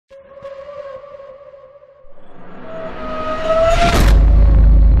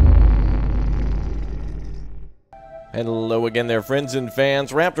Hello again there, friends and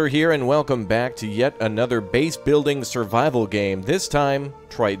fans. Raptor here, and welcome back to yet another base-building survival game. This time,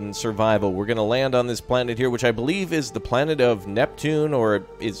 Triton Survival. We're going to land on this planet here, which I believe is the planet of Neptune, or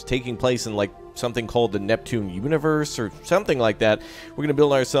is taking place in, like, something called the Neptune universe, or something like that. We're going to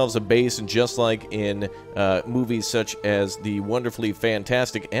build ourselves a base, and just like in movies such as the wonderfully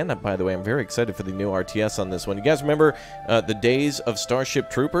fantastic, and by the way, I'm very excited for the new RTS on this one. You guys remember the days of Starship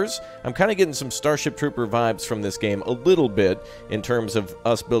Troopers? I'm kind of getting some Starship Trooper vibes from this game a little bit, in terms of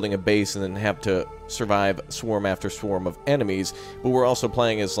us building a base and then have to survive swarm after swarm of enemies, but we're also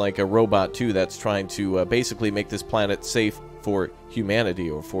playing as like a robot too that's trying to basically make this planet safe for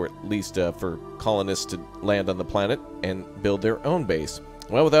humanity, or for at least for colonists to land on the planet and build their own base.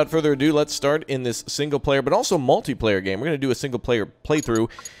 Well, without further ado, let's start in this single-player, but also multiplayer game. We're going to do a single-player playthrough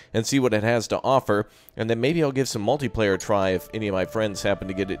and see what it has to offer, and then maybe I'll give some multiplayer a try if any of my friends happen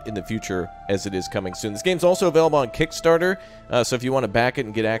to get it in the future, as it is coming soon. This game's also available on Kickstarter, so if you want to back it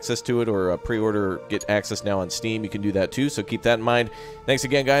and get access to it, or pre-order or get access now on Steam, you can do that too, so keep that in mind. Thanks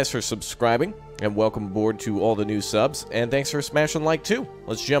again, guys, for subscribing, and welcome aboard to all the new subs, and thanks for smashing like too.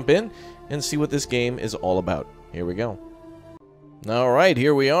 Let's jump in and see what this game is all about. Here we go. Alright,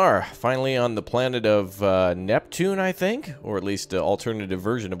 here we are, finally on the planet of Neptune, I think? Or at least an alternative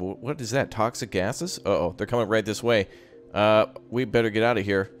version of, what is that, toxic gases? Uh-oh, they're coming right this way. We better get out of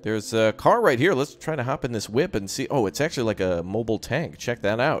here. There's a car right here. Let's try to hop in this whip and see. Oh, it's actually like a mobile tank. Check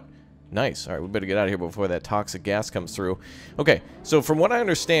that out. Nice. Alright, we better get out of here before that toxic gas comes through. Okay, so from what I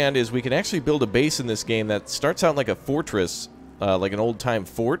understand is we can actually build a base in this game that starts out like a fortress, like an old-time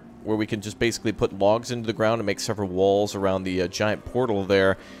fort, where we can just basically put logs into the ground and make several walls around the giant portal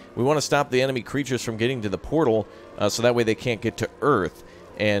there. We want to stop the enemy creatures from getting to the portal, so that way they can't get to Earth.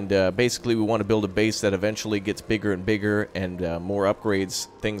 And basically we want to build a base that eventually gets bigger and bigger, and more upgrades,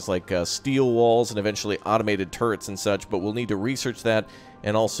 things like steel walls and eventually automated turrets and such, but we'll need to research that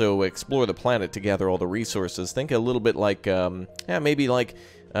and also explore the planet to gather all the resources. Think a little bit like, maybe like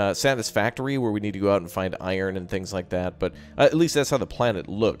Satisfactory, where we need to go out and find iron and things like that, but at least that's how the planet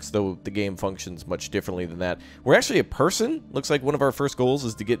looks, though the game functions much differently than that. We're actually a person. Looks like one of our first goals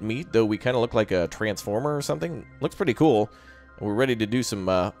is to get meat, though we kind of look like a transformer or something. Looks pretty cool. We're ready to do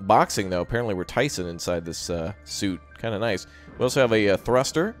some boxing, though. Apparently we're Tyson inside this suit. Kind of nice. We also have a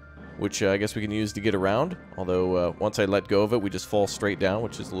thruster, which I guess we can use to get around, although once I let go of it, we just fall straight down,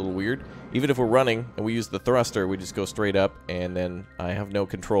 which is a little weird. Even if we're running and we use the thruster, we just go straight up, and then I have no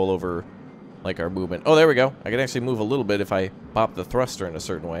control over, like, our movement. Oh, there we go. I can actually move a little bit if I pop the thruster in a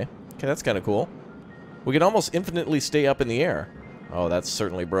certain way. Okay, that's kind of cool. We can almost infinitely stay up in the air. Oh, that's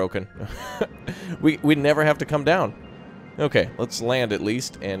certainly broken. we never have to come down. Okay, let's land at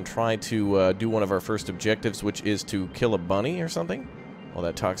least and try to do one of our first objectives, which is to kill a bunny or something. Oh,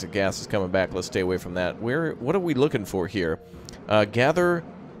 that toxic gas is coming back. Let's stay away from that. What are we looking for here? Gather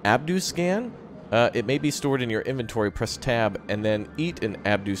Abdu scan. It may be stored in your inventory. Press tab and then eat an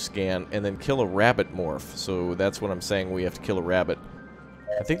Abdu scan and then kill a rabbit morph. So that's what I'm saying. We have to kill a rabbit.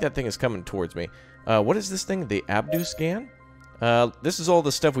 I think that thing is coming towards me. What is this thing? The Abdu scan? This is all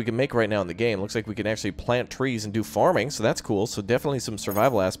the stuff we can make right now in the game. Looks like we can actually plant trees and do farming, so that's cool. So definitely some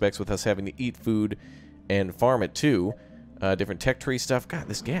survival aspects with us having to eat food and farm it too. Different tech tree stuff. God,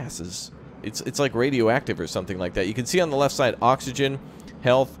 this gas is... It's like radioactive or something like that. You can see on the left side oxygen,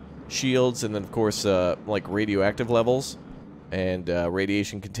 health, shields, and then of course like radioactive levels and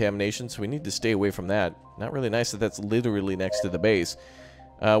radiation contamination. So we need to stay away from that. Not really nice that that's literally next to the base.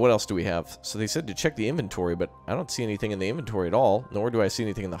 What else do we have? So they said to check the inventory, but I don't see anything in the inventory at all, nor do I see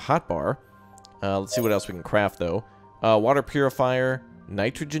anything in the hotbar. Let's see what else we can craft though. Water purifier,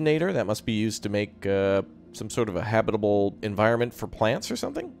 nitrogenator. That must be used to make... some sort of a habitable environment for plants or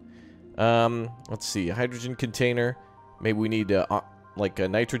something? Let's see. A hydrogen container. Maybe we need like a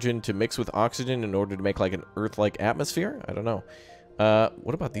nitrogen to mix with oxygen in order to make like an Earth-like atmosphere? I don't know.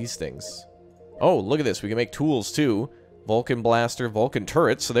 What about these things? Oh, look at this. We can make tools too. Vulcan blaster, Vulcan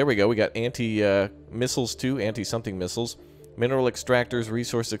turrets. So there we go. We got anti-missiles too. Anti-something missiles. Mineral extractors,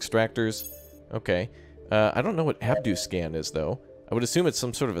 resource extractors. Okay. I don't know what Abdu scan is though. I would assume it's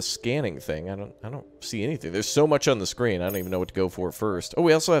some sort of a scanning thing. I don't see anything. There's so much on the screen. I don't even know what to go for first. Oh,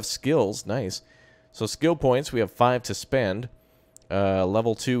 we also have skills. Nice. So skill points, we have 5 to spend.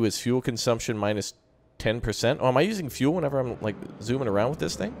 Level 2 is fuel consumption minus 10%. Oh, am I using fuel whenever I'm like zooming around with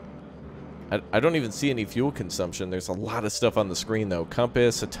this thing? I don't even see any fuel consumption. There's a lot of stuff on the screen though.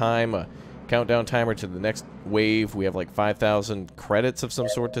 Compass, a time, a countdown timer to the next wave. We have like 5,000 credits of some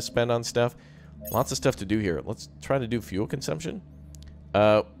sort to spend on stuff. Lots of stuff to do here. Let's try to do fuel consumption.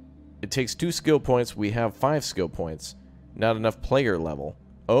 It takes 2 skill points. We have 5 skill points. Not enough player level.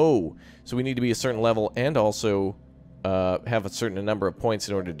 Oh, so we need to be a certain level and also have a certain number of points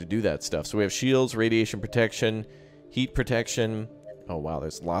in order to do that stuff. So we have shields, radiation protection, heat protection. Oh, wow,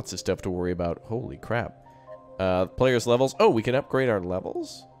 there's lots of stuff to worry about. Holy crap. Players' levels. Oh, we can upgrade our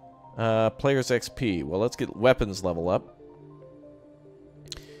levels? Players' XP. Well, let's get weapons level up.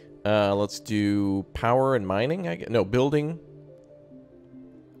 Let's do power and mining. No, building.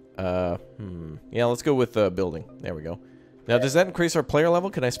 Yeah, let's go with building. There we go. Now, does that increase our player level?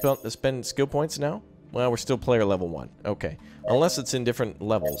 Can I spend skill points now? Well, we're still player level 1. Okay. Unless it's in different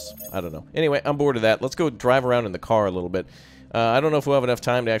levels. I don't know. Anyway, I'm bored of that. Let's go drive around in the car a little bit. I don't know if we'll have enough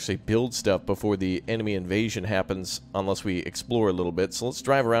time to actually build stuff before the enemy invasion happens, unless we explore a little bit. So let's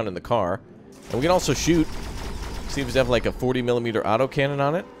drive around in the car. And we can also shoot. See if we have like a 40mm autocannon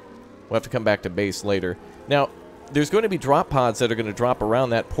on it. We'll have to come back to base later. Now, there's going to be drop pods that are going to drop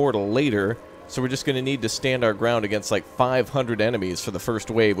around that portal later. So we're just going to need to stand our ground against like 500 enemies for the first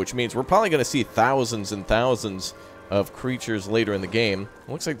wave, which means we're probably going to see thousands and thousands of creatures later in the game.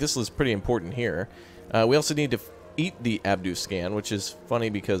 Looks like this is pretty important here. We also need to eat the Abdu scan, which is funny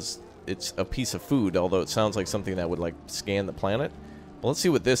because it's a piece of food, although it sounds like something that would like scan the planet. Well, let's see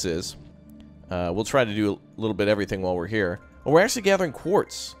what this is. We'll try to do a little bit of everything while we're here. Oh, we're actually gathering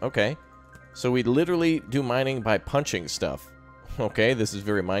quartz. Okay. So we literally do mining by punching stuff. Okay, this is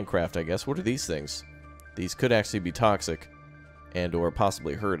very Minecraft, I guess. What are these things? These could actually be toxic and or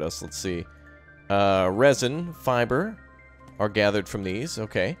possibly hurt us. Let's see. Resin, fiber are gathered from these.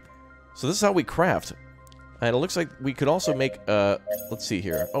 Okay. So this is how we craft. And it looks like we could also make, let's see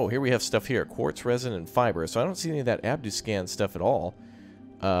here. Oh, here we have stuff here. Quartz, resin, and fiber. So I don't see any of that Abduscan stuff at all.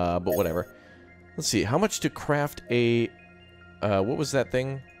 But whatever. Let's see. How much to craft a, what was that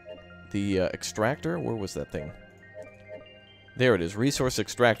thing? The extractor? Where was that thing? There it is. Resource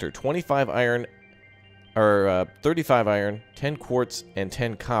extractor. 25 iron, or 35 iron, 10 quartz, and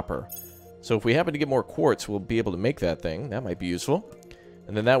 10 copper. So if we happen to get more quartz, we'll be able to make that thing. That might be useful.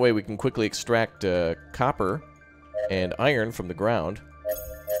 And then that way we can quickly extract copper and iron from the ground.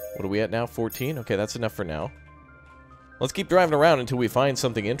 What are we at now? 14? Okay, that's enough for now. Let's keep driving around until we find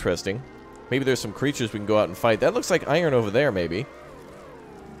something interesting. Maybe there's some creatures we can go out and fight. That looks like iron over there, maybe.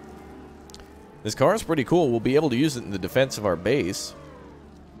 This car is pretty cool. We'll be able to use it in the defense of our base.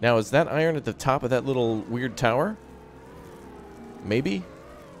 Now, is that iron at the top of that little weird tower? Maybe?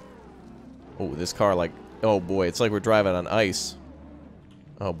 Oh, this car, like... Oh, boy. It's like we're driving on ice.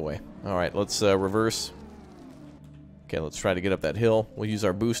 Oh, boy. All right, let's reverse. Okay, let's try to get up that hill. We'll use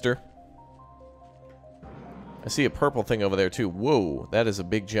our booster. I see a purple thing over there, too. Whoa, that is a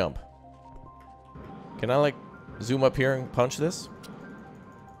big jump. Can I, like, zoom up here and punch this?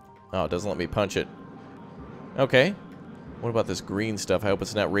 Oh, it doesn't let me punch it. Okay. What about this green stuff? I hope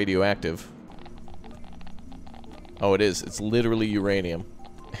it's not radioactive. Oh, it is. It's literally uranium.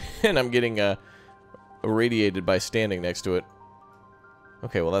 And I'm getting irradiated by standing next to it.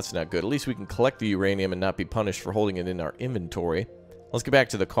 Okay, well, that's not good. At least we can collect the uranium and not be punished for holding it in our inventory. Let's get back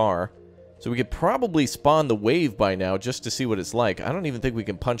to the car. So we could probably spawn the wave by now just to see what it's like. I don't even think we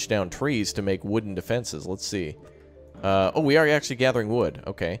can punch down trees to make wooden defenses. Let's see. Oh, we are actually gathering wood.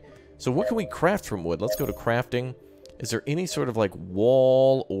 Okay. So what can we craft from wood? Let's go to crafting. Is there any sort of like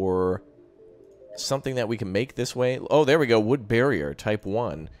wall or something that we can make this way? Oh, there we go. Wood barrier, type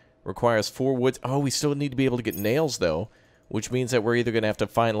 1. Requires 4 woods. Oh, we still need to be able to get nails, though. Which means that we're either going to have to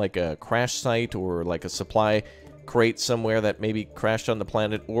find like a crash site or like a supply crate somewhere that maybe crashed on the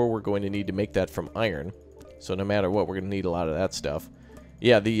planet, or we're going to need to make that from iron. So no matter what, we're going to need a lot of that stuff.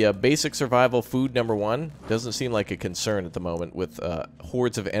 Yeah, the basic survival food #1 doesn't seem like a concern at the moment with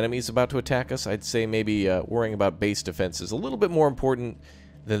hordes of enemies about to attack us. I'd say maybe worrying about base defense is a little bit more important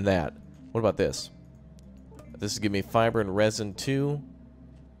than that. What about this? This is giving me fiber and resin too.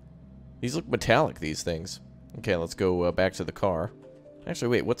 These look metallic, these things. Okay, let's go back to the car. Actually,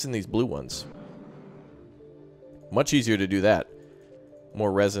 wait, what's in these blue ones? Much easier to do that.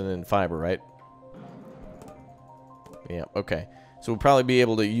 More resin and fiber, right? Yeah, okay. So we'll probably be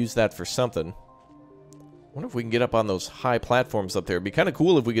able to use that for something. Wonder if we can get up on those high platforms up there. It'd be kind of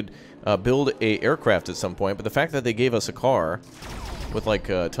cool if we could build a aircraft at some point. But the fact that they gave us a car with like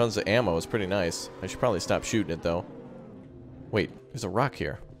tons of ammo is pretty nice. I should probably stop shooting it though. Wait, there's a rock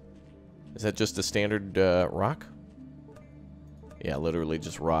here. Is that just a standard rock? Yeah, literally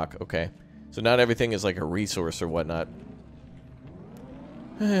just rock. Okay. So not everything is like a resource or whatnot.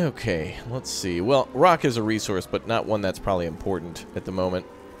 Okay, let's see. Well, rock is a resource, but not one that's probably important at the moment.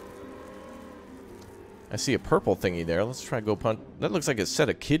 I see a purple thingy there. Let's try to go punch. That looks like a set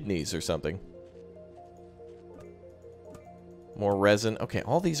of kidneys or something. More resin. Okay,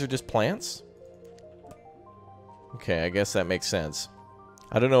 all these are just plants? Okay, I guess that makes sense.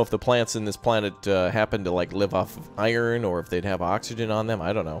 I don't know if the plants in this planet happen to, like, live off of iron or if they'd have oxygen on them.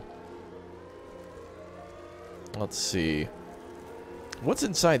 I don't know. Let's see. What's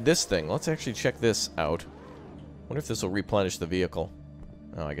inside this thing? Let's actually check this out. Wonder if this will replenish the vehicle.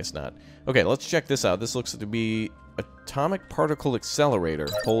 Oh, I guess not. Okay, let's check this out. This looks to be atomic particle accelerator.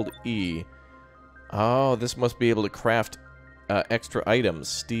 Hold E. Oh, this must be able to craft extra items.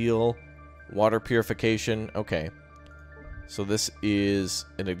 Steel, water purification. Okay. So this is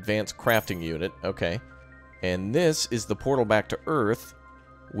an advanced crafting unit. Okay. And this is the portal back to Earth,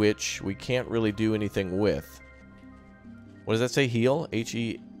 which we can't really do anything with. What does that say? Heal?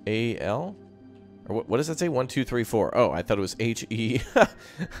 H-E-A-L? Or what does that say? 1, 2, 3, 4. Oh, I thought it was H-E.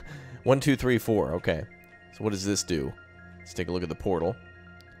 1, 2, 3, 4. Okay. So what does this do? Let's take a look at the portal.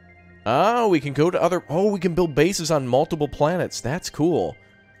 Oh, we can go to other... Oh, we can build bases on multiple planets. That's cool.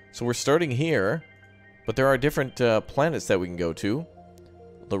 So we're starting here, but there are different planets that we can go to.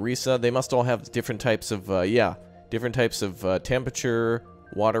 Larissa, they must all have different types of, different types of temperature,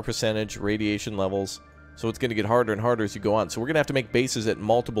 water percentage, radiation levels. So it's going to get harder and harder as you go on. So we're going to have to make bases at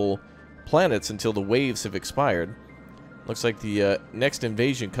multiple planets until the waves have expired. Looks like the next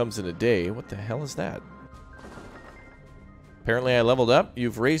invasion comes in a day. What the hell is that? Apparently I leveled up.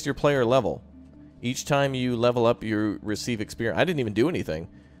 You've raised your player level. Each time you level up, you receive experience. I didn't even do anything.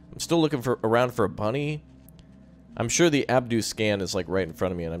 I'm still looking around for a bunny. I'm sure the Abdu scan is like right in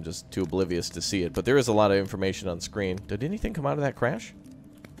front of me and I'm just too oblivious to see it. But there is a lot of information on screen. Did anything come out of that crash?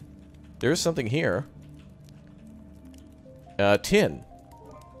 There is something here. Tin.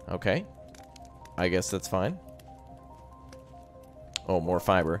 Okay. I guess that's fine. Oh, more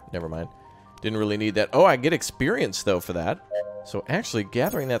fiber. Never mind. Didn't really need that. Oh, I get experience, though, for that. So, actually,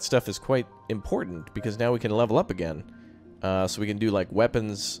 gathering that stuff is quite important, because now we can level up again. So we can do, like,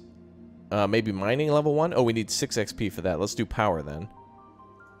 weapons, maybe mining level 1. Oh, we need 6 XP for that. Let's do power, then.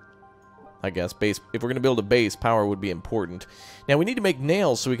 I guess. Base. If we're going to build a base, power would be important. Now, we need to make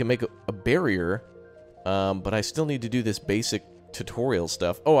nails so we can make a barrier, but I still need to do this basic tutorial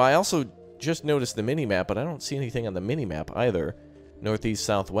stuff. Oh, I also just noticed the mini-map, but I don't see anything on the mini-map either. Northeast,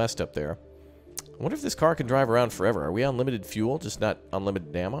 southwest up there. I wonder if this car can drive around forever. Are we on limited fuel, just not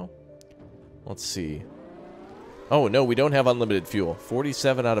unlimited ammo? Let's see. Oh, no, we don't have unlimited fuel.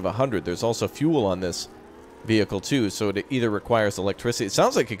 47 out of 100. There's also fuel on this vehicle, too, so it either requires electricity. It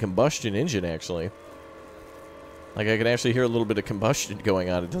sounds like a combustion engine, actually. Like, I can actually hear a little bit of combustion going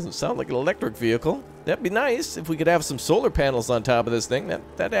on. It doesn't sound like an electric vehicle. That'd be nice if we could have some solar panels on top of this thing.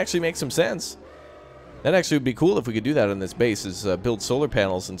 That actually makes some sense. That actually would be cool if we could do that on this base, is build solar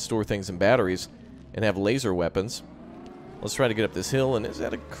panels and store things in batteries and have laser weapons. Let's try to get up this hill. And is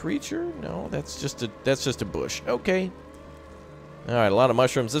that a creature? No, that's just a bush. Okay. All right, a lot of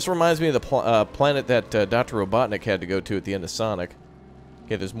mushrooms. This reminds me of the planet that Dr. Robotnik had to go to at the end of Sonic.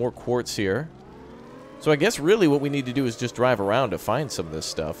 Okay, there's more quartz here. So I guess really what we need to do is just drive around to find some of this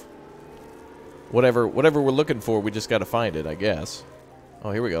stuff. Whatever we're looking for, we just got to find it, I guess.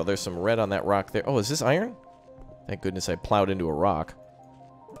 Oh, here we go. There's some red on that rock there. Oh, is this iron? Thank goodness I plowed into a rock.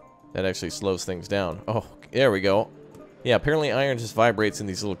 That actually slows things down. Oh, there we go. Yeah, apparently iron just vibrates in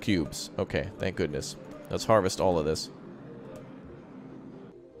these little cubes. Okay, thank goodness. Let's harvest all of this.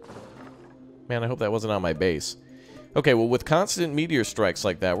 Man, I hope that wasn't on my base. Okay, well, with constant meteor strikes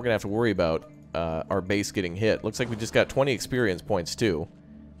like that, we're going to have to worry about our base getting hit. Looks like we just got 20 experience points, too.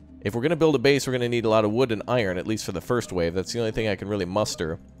 If we're going to build a base, we're going to need a lot of wood and iron, at least for the first wave. That's the only thing I can really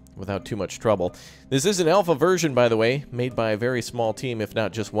muster without too much trouble. This is an alpha version, by the way, made by a very small team, if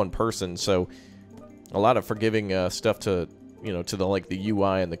not just one person, so a lot of forgiving stuff to, you know, to the, like, the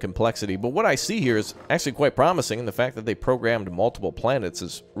UI and the complexity. But what I see here is actually quite promising, and the fact that they programmed multiple planets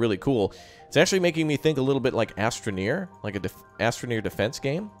is really cool. It's actually making me think a little bit like Astroneer, like a Astroneer defense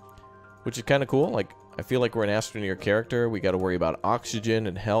game, which is kind of cool. Like, I feel like we're an Astroneer character. We got to worry about oxygen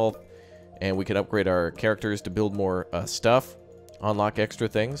and health, and we can upgrade our characters to build more stuff, unlock extra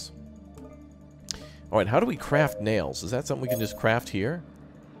things. All right, how do we craft nails? Is that something we can just craft here?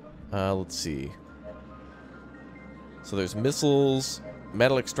 Let's see. So there's missiles,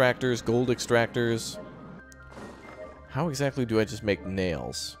 metal extractors, gold extractors. How exactly do I just make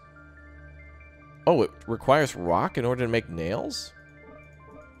nails? Oh, it requires rock in order to make nails?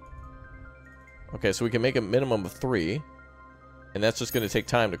 Okay, so we can make a minimum of 3. And that's just going to take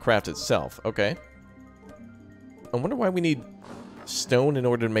time to craft itself. Okay. I wonder why we need stone in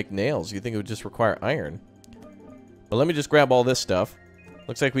order to make nails. You think it would just require iron. But let me just grab all this stuff.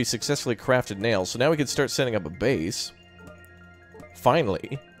 Looks like we successfully crafted nails. So now we can start setting up a base.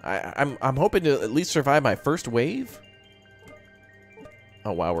 Finally. I'm hoping to at least survive my first wave.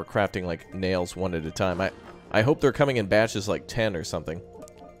 Oh, wow. We're crafting, like, nails one at a time. I hope they're coming in batches like 10 or something.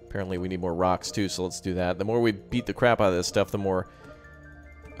 Apparently we need more rocks too, so let's do that. The more we beat the crap out of this stuff, the more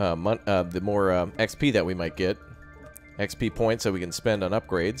XP that we might get. XP points that we can spend on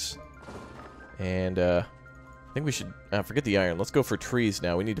upgrades. And I think we should forget the iron. Let's go for trees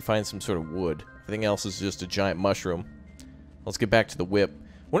now. We need to find some sort of wood. Everything else is just a giant mushroom. Let's get back to the whip.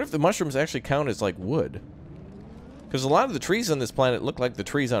 Wonder if the mushrooms actually count as like wood. Because a lot of the trees on this planet look like the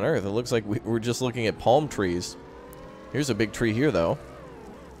trees on Earth. It looks like we're just looking at palm trees. Here's a big tree here, though.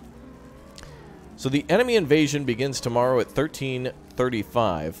 So the enemy invasion begins tomorrow at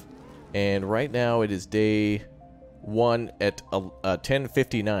 13:35. And right now it is day 1 at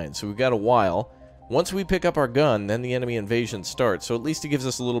 10:59. So we've got a while. Once we pick up our gun, then the enemy invasion starts. So at least it gives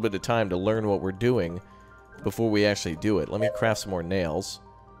us a little bit of time to learn what we're doing before we actually do it. Let me craft some more nails.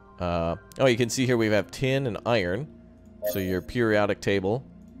 Oh, you can see here we have tin and iron. So your periodic table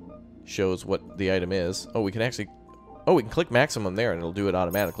shows what the item is. Oh, we can actually... Oh, we can click maximum there and it'll do it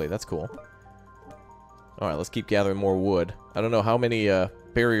automatically. That's cool. Alright, let's keep gathering more wood. I don't know how many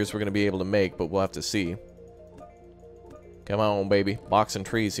barriers we're going to be able to make, but we'll have to see. Come on, baby. Boxing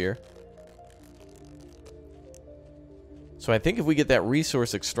trees here. So I think if we get that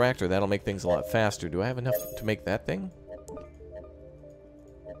resource extractor, that'll make things a lot faster. Do I have enough to make that thing?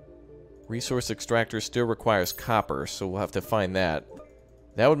 Resource extractor still requires copper, so we'll have to find that.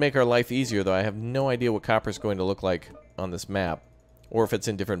 That would make our life easier, though. I have no idea what copper is going to look like on this map, or if it's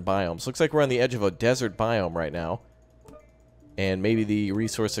in different biomes. Looks like we're on the edge of a desert biome right now, and maybe the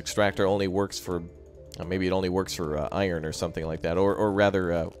resource extractor only works for... maybe it only works for iron or something like that, or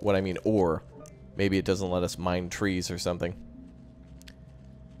rather, what I mean, ore. Maybe it doesn't let us mine trees or something.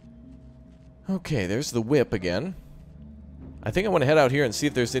 Okay, there's the whip again. I think I want to head out here and see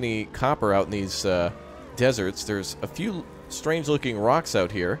if there's any copper out in these deserts. There's a few strange-looking rocks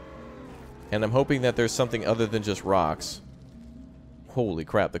out here, and I'm hoping that there's something other than just rocks. Holy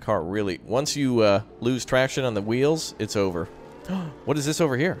crap, the car really... Once you lose traction on the wheels, it's over. What is this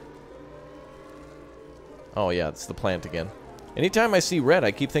over here? Oh, yeah, it's the plant again. Anytime I see red,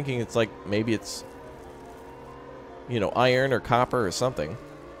 I keep thinking it's like, maybe it's, you know, iron or copper or something.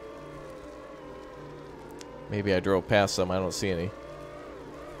 Maybe I drove past some. I don't see any.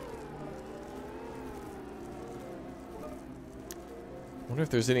 Wonder if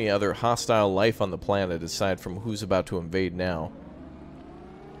there's any other hostile life on the planet aside from who's about to invade now.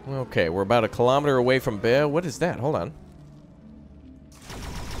 Okay, we're about 1 kilometer away from Bear. What is that? Hold on.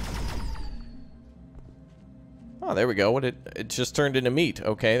 Oh, there we go. What it just turned into meat.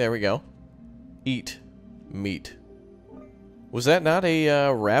 Okay, there we go. Eat meat. Was that not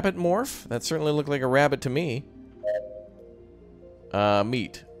a rabbit morph? That certainly looked like a rabbit to me.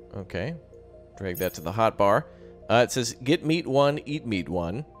 Meat. Okay. Drag that to the hotbar. It says, get meat 1, eat meat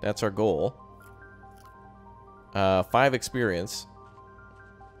 1. That's our goal. 5 experience.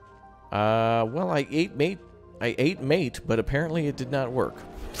 Well, I ate mate, but apparently it did not work.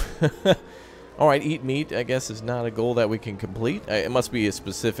 Alright, eat meat, I guess, is not a goal that we can complete. It must be a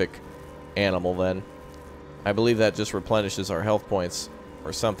specific animal, then. I believe that just replenishes our health points,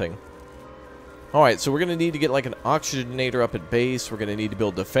 or something. Alright, so we're going to need to get, like, an oxygenator up at base. We're going to need to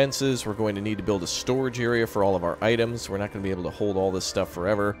build defenses. We're going to need to build a storage area for all of our items. We're not going to be able to hold all this stuff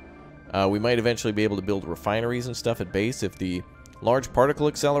forever. We might eventually be able to build refineries and stuff at base if the large particle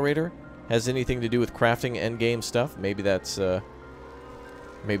accelerator has anything to do with crafting endgame stuff. Maybe that's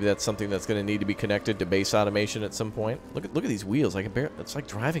something that's going to need to be connected to base automation at some point. Look at these wheels. I can barely, it's like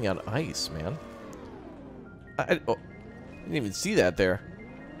driving on ice, man. I didn't even see that there.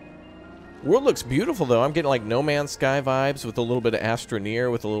 World looks beautiful, though. I'm getting like No Man's Sky vibes with a little bit of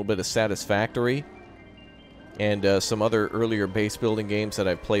Astroneer, with a little bit of Satisfactory, and some other earlier base building games that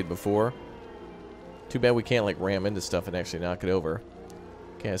I've played before. Too bad we can't like ram into stuff and actually knock it over.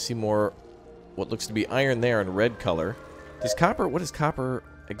 Okay, I see more what looks to be iron there in red color. Does copper, what does copper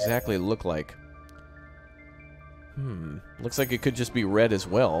exactly look like? Looks like it could just be red as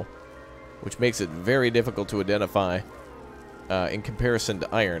well, which makes it very difficult to identify in comparison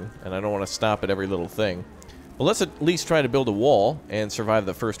to iron, and I don't want to stop at every little thing. Well, let's at least try to build a wall and survive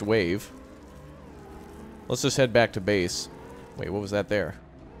the first wave. Let's just head back to base. Wait, what was that there?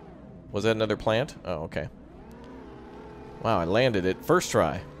 Was that another plant? Oh, okay. Wow, I landed it. First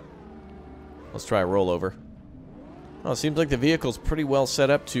try. Let's try a rollover. Oh, it seems like the vehicle's pretty well set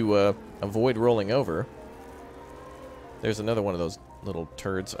up to avoid rolling over. There's another one of those little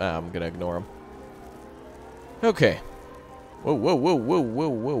turds. I'm going to ignore them. Okay. Whoa, whoa, whoa, whoa, whoa,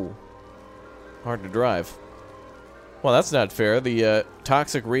 whoa. Hard to drive. Well, that's not fair. The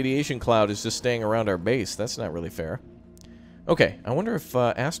toxic radiation cloud is just staying around our base. That's not really fair. Okay, I wonder if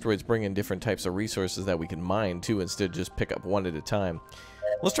asteroids bring in different types of resources that we can mine, too, instead of just pick up one at a time.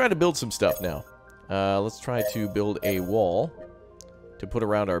 Let's try to build some stuff now. Let's try to build a wall to put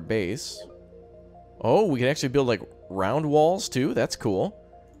around our base. Oh, we can actually build, like, round walls, too. That's cool.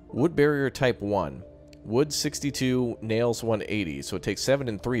 Wood barrier type 1. Wood 62, nails 180. So it takes 7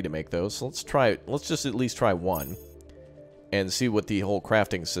 and 3 to make those. So let's try, let's just at least try one and see what the whole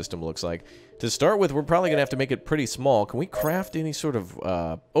crafting system looks like. To start with, we're probably going to have to make it pretty small. Can we craft any sort of...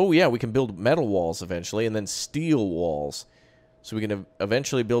 oh, yeah, we can build metal walls eventually, and then steel walls. So we can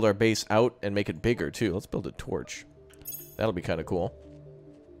eventually build our base out and make it bigger, too. Let's build a torch. That'll be kind of cool.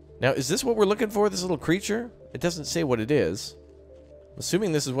 Now, is this what we're looking for, this little creature? It doesn't say what it is. I'm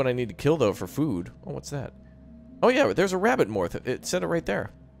assuming this is what I need to kill, though, for food. Oh, what's that? Oh, yeah, there's a rabbit morph. It said it right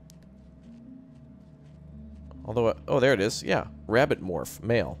there. Although, oh, there it is. Yeah, rabbit morph,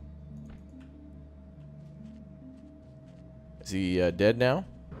 male. Is he dead now?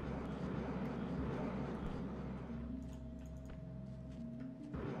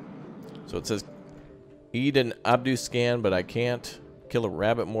 So it says, eat an Abdu scan, but I can't kill a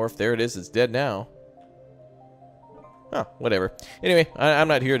rabbit morph. There it is. It's dead now. Oh, whatever. Anyway, I'm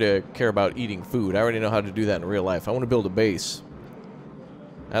not here to care about eating food. I already know how to do that in real life. I want to build a base.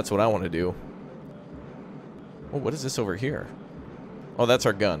 That's what I want to do. Oh, what is this over here? Oh, that's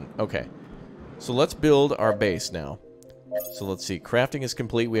our gun. Okay. So let's build our base now. So let's see. Crafting is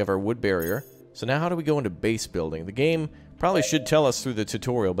complete. We have our wood barrier. So now how do we go into base building? The game probably should tell us through the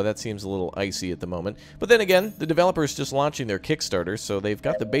tutorial, but that seems a little icy at the moment. But then again, the developer is just launching their Kickstarter, so they've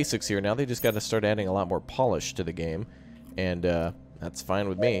got the basics here. Now they just got to start adding a lot more polish to the game. And that's fine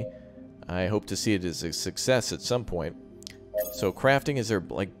with me. I hope to see it as a success at some point. So crafting, is there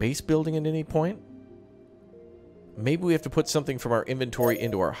like base building at any point? Maybe we have to put something from our inventory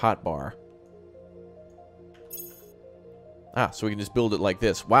into our hotbar. Ah, so we can just build it like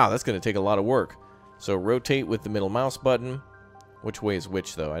this. Wow, that's going to take a lot of work. So rotate with the middle mouse button. Which way is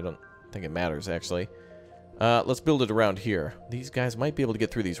which, though? I don't think it matters, actually. Let's build it around here. These guys might be able to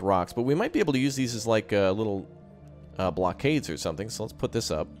get through these rocks, but we might be able to use these as like little blockades or something. So let's put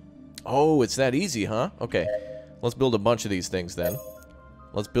this up. Oh, it's that easy, huh? Okay. Let's build a bunch of these things then.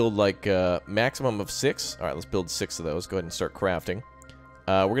 Let's build like maximum of 6. All right, let's build 6 of those. Go ahead and start crafting.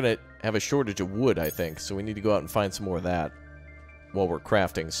 We're going to have a shortage of wood, I think, so we need to go out and find some more of that while we're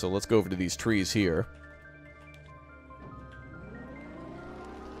crafting. So let's go over to these trees here.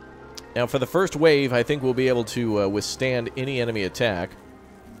 Now, for the first wave, I think we'll be able to withstand any enemy attack.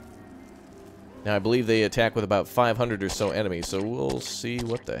 Now, I believe they attack with about 500 or so enemies, so we'll see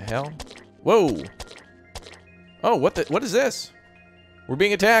what the hell. Whoa! Oh, what is this? We're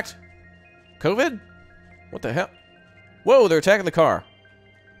being attacked? COVID? What the hell? Whoa, they're attacking the car.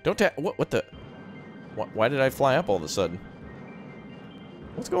 Don't what the... Why did I fly up all of a sudden?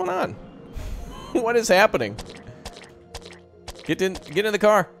 What's going on? What is happening? Get in the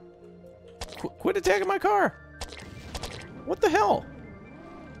car. Quit attacking my car. What the hell?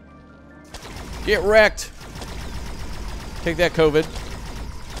 Get wrecked. Take that, COVID.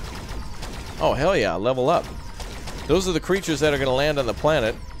 Oh, hell yeah, level up. Those are the creatures that are going to land on the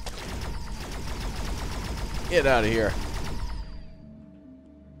planet. Get out of here.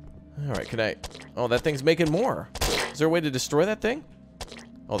 Alright, can I... Oh, that thing's making more. Is there a way to destroy that thing?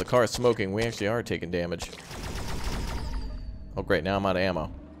 Oh, the car is smoking. We actually are taking damage. Oh, great. Now I'm out of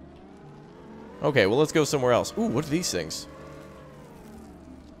ammo. Okay, well, let's go somewhere else. Ooh, what are these things?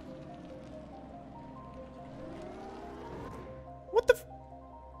 What the...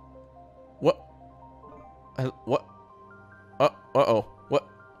 What? What? Uh-oh. What?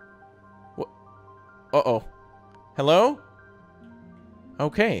 What? Uh-oh. Hello?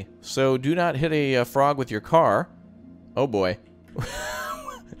 Okay, so do not hit a frog with your car. Oh, boy.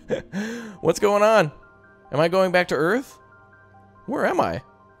 What's going on? Am I going back to Earth? Where am I? I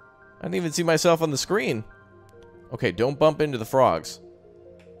didn't even see myself on the screen. Okay, don't bump into the frogs.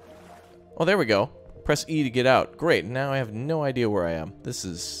 Oh, there we go. Press E to get out. Great, now I have no idea where I am. This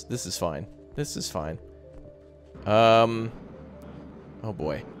is fine. This is fine. Oh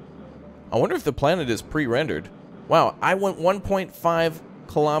boy. I wonder if the planet is pre-rendered. Wow, I went 1.5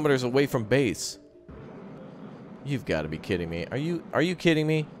 kilometers away from base. You've got to be kidding me. Are you kidding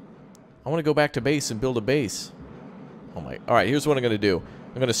me? I want to go back to base and build a base. Oh my. All right, here's what I'm going to do.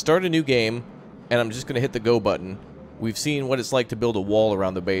 I'm going to start a new game, and I'm just going to hit the go button. We've seen what it's like to build a wall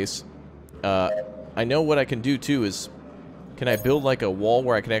around the base. I know what I can do, too, is... Can I build, like, a wall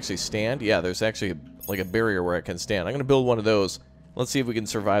where I can actually stand? Yeah, there's actually, like, a barrier where I can stand. I'm going to build one of those. Let's see if we can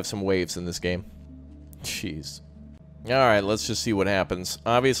survive some waves in this game. Jeez. Alright, let's just see what happens.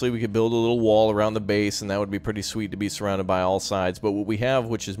 Obviously, we could build a little wall around the base, and that would be pretty sweet to be surrounded by all sides. But what we have,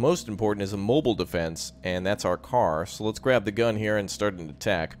 which is most important, is a mobile defense, and that's our car. So let's grab the gun here and start an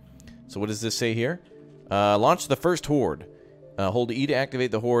attack. So what does this say here? Launch the first horde. Hold E to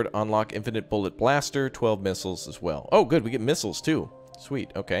activate the horde. Unlock infinite bullet blaster. 12 missiles as well. Oh, good. We get missiles, too.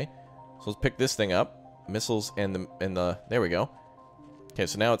 Sweet. Okay. So let's pick this thing up. Missiles and the... There we go. Okay,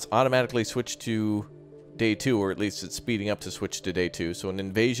 so now it's automatically switched to... Day 2, or at least it's speeding up to switch to Day 2. So an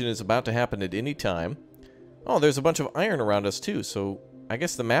invasion is about to happen at any time. Oh, there's a bunch of iron around us too. So I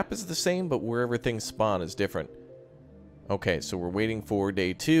guess the map is the same, but wherever things spawn is different. Okay, so we're waiting for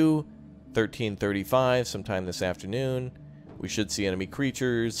Day 2, 13:35, sometime this afternoon. We should see enemy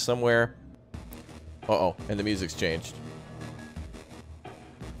creatures somewhere. Uh-oh, and the music's changed.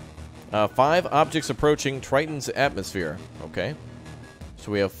 5 objects approaching Triton's atmosphere. Okay.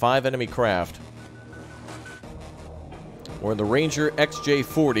 So we have 5 enemy craft. We're in the Ranger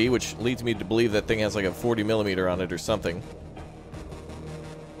XJ40, which leads me to believe that thing has like a 40mm on it or something.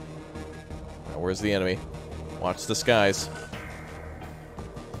 Now, where's the enemy? Watch the skies.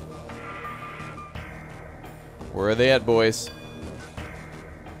 Where are they at, boys?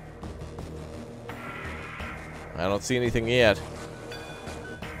 I don't see anything yet.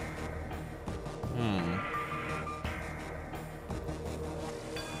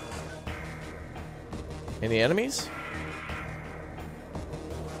 Any enemies?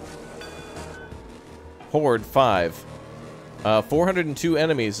 Horde 5. 402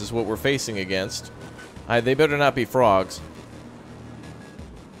 enemies is what we're facing against. They better not be frogs.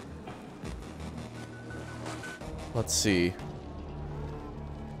 Let's see.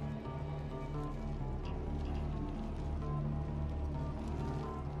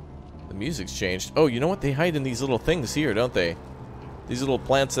 The music's changed. Oh, you know what? They hide in these little things here, don't they? These little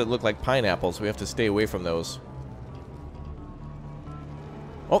plants that look like pineapples. We have to stay away from those.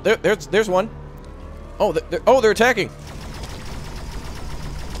 Oh, there's one. Oh, they're attacking.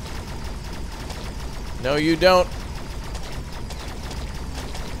 No, you don't.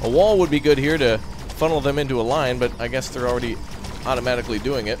 A wall would be good here to funnel them into a line, but I guess they're already automatically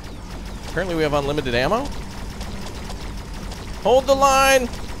doing it. Apparently we have unlimited ammo. Hold the line!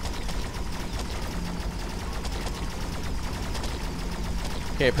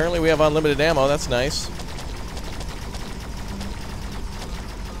 Okay, apparently we have unlimited ammo. That's nice.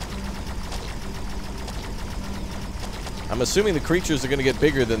 I'm assuming the creatures are going to get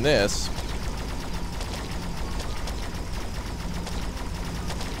bigger than this.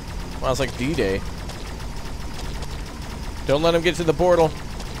 Wow, it's like D-Day. Don't let them get to the portal.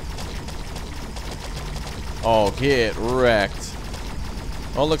 Oh, get wrecked.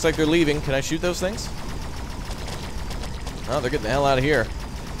 Oh, looks like they're leaving. Can I shoot those things? Oh, they're getting the hell out of here.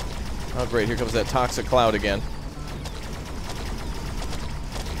 Oh, great. Here comes that toxic cloud again.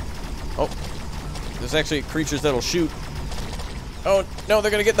 Oh. There's actually creatures that'll shoot. Oh, no,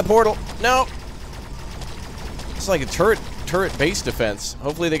 they're going to get in the portal. No. It's like a turret base defense.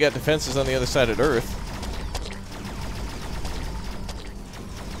 Hopefully they got defenses on the other side of Earth.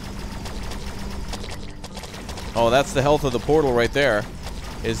 Oh, that's the health of the portal right there.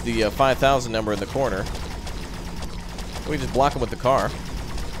 Is the 5,000 number in the corner. We just block them with the car.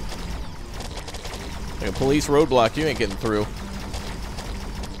 Like a police roadblock, you ain't getting through.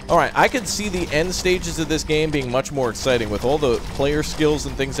 Alright, I could see the end stages of this game being much more exciting with all the player skills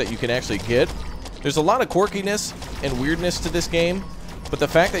and things that you can actually get. There's a lot of quirkiness and weirdness to this game, but the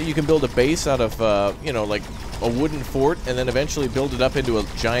fact that you can build a base out of, you know, like a wooden fort and then eventually build it up into a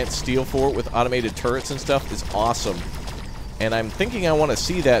giant steel fort with automated turrets and stuff is awesome. And I'm thinking I want to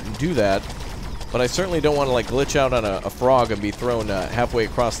see that and do that, but I certainly don't want to, like, glitch out on a frog and be thrown halfway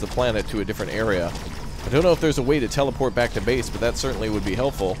across the planet to a different area. I don't know if there's a way to teleport back to base, but that certainly would be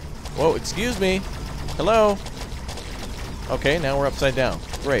helpful. Whoa, excuse me. Hello? Okay, now we're upside down.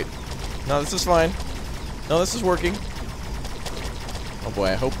 Great. No, this is fine. No, this is working. Oh boy,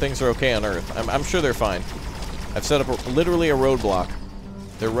 I hope things are okay on Earth. I'm sure they're fine. I've set up literally a roadblock.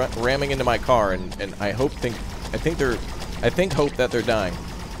 They're ramming into my car, and I hope that they're dying.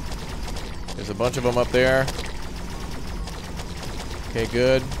 There's a bunch of them up there. Okay,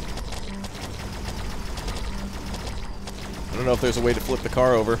 good. I don't know if there's a way to flip the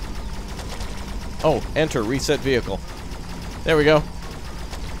car over. Oh, enter, reset vehicle. There we go.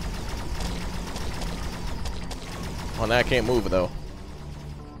 Well, now I can't move, though.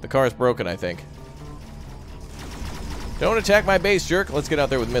 The car is broken, I think. Don't attack my base, jerk. Let's get out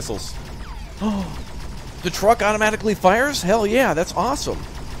there with missiles. Oh, the truck automatically fires? Hell yeah, that's awesome.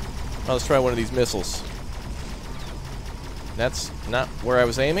 Well, let's try one of these missiles. That's not where I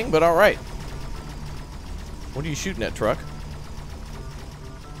was aiming, but alright. What are you shooting at, truck?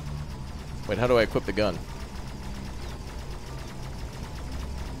 Wait, how do I equip the gun?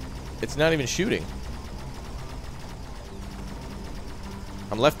 It's not even shooting.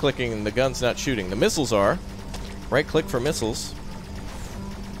 I'm left-clicking and the gun's not shooting. The missiles are. Right-click for missiles.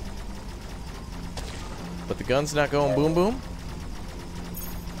 But the gun's not going boom boom.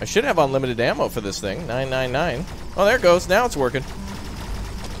 I should have unlimited ammo for this thing. 999. Oh, there it goes. Now it's working.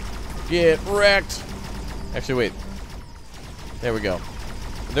 Get wrecked. Actually, wait. There we go.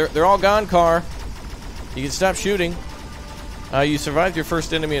 They're all gone, car. You can stop shooting. You survived your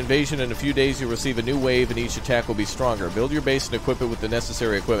first enemy invasion. In a few days, you'll receive a new wave, and each attack will be stronger. Build your base and equip it with the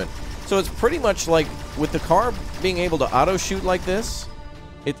necessary equipment. So it's pretty much like, with the car being able to auto-shoot like this,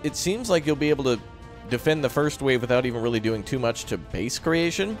 it seems like you'll be able to defend the first wave without even really doing too much to base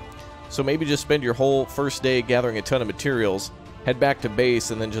creation. So maybe just spend your whole first day gathering a ton of materials, head back to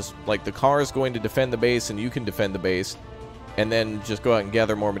base, and then just, like, the car is going to defend the base, and you can defend the base, and then just go out and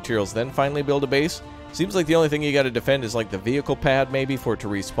gather more materials, then finally build a base. Seems like the only thing you got to defend is, like, the vehicle pad, maybe, for it to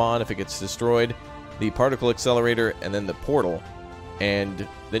respawn if it gets destroyed, the particle accelerator, and then the portal. And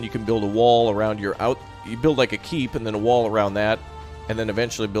then you can build a wall around your you build, like, a keep, and then a wall around that, and then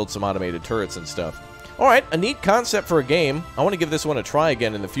eventually build some automated turrets and stuff. Alright, a neat concept for a game. I want to give this one a try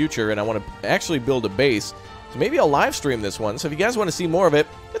again in the future, and I want to actually build a base. So maybe I'll live stream this one. So if you guys want to see more of it,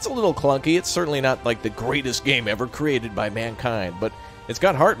 it's a little clunky. It's certainly not like the greatest game ever created by mankind, but it's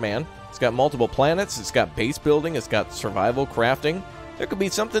got heart, man. It's got multiple planets, it's got base building, it's got survival crafting. There could be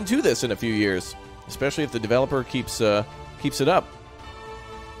something to this in a few years, especially if the developer keeps it up.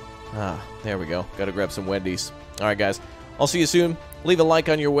 Ah, there we go. Gotta grab some Wendy's. Alright, guys. I'll see you soon. Leave a like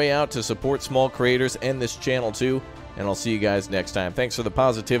on your way out to support small creators and this channel too. And I'll see you guys next time. Thanks for the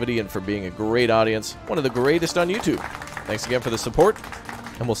positivity and for being a great audience. One of the greatest on YouTube. Thanks again for the support.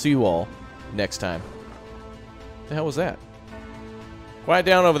 And we'll see you all next time. What the hell was that? Quiet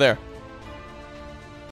down over there.